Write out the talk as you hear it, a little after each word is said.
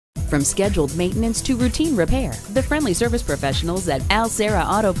From scheduled maintenance to routine repair, the friendly service professionals at Serra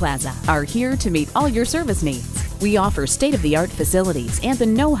Auto Plaza are here to meet all your service needs. We offer state-of-the-art facilities and the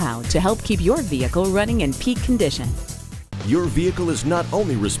know-how to help keep your vehicle running in peak condition. Your vehicle is not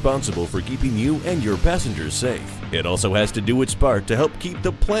only responsible for keeping you and your passengers safe, it also has to do its part to help keep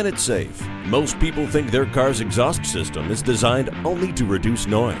the planet safe. Most people think their car's exhaust system is designed only to reduce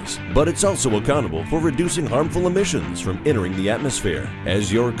noise, but it's also accountable for reducing harmful emissions from entering the atmosphere.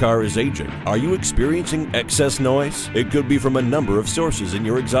 As your car is aging, are you experiencing excess noise? It could be from a number of sources in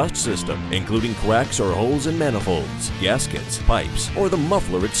your exhaust system, including cracks or holes in manifolds, gaskets, pipes, or the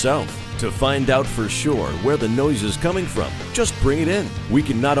muffler itself. To find out for sure where the noise is coming from, just bring it in. We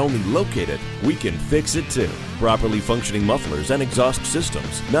can not only locate it, we can fix it too. Properly functioning mufflers and exhaust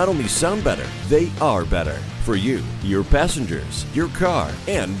systems not only sound better, they are better for you, your passengers, your car,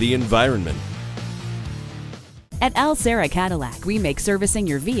 and the environment. At Serra Cadillac, we make servicing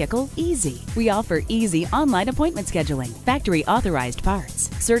your vehicle easy. We offer easy online appointment scheduling, factory authorized parts,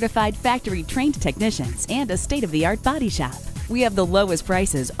 certified factory trained technicians, and a state-of-the-art body shop. We have the lowest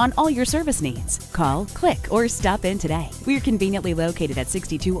prices on all your service needs. Call, click, or stop in today. We're conveniently located at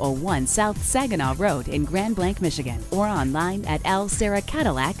 6201 South Saginaw Road in Grand Blanc, Michigan, or online at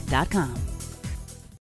lseracadillac.com.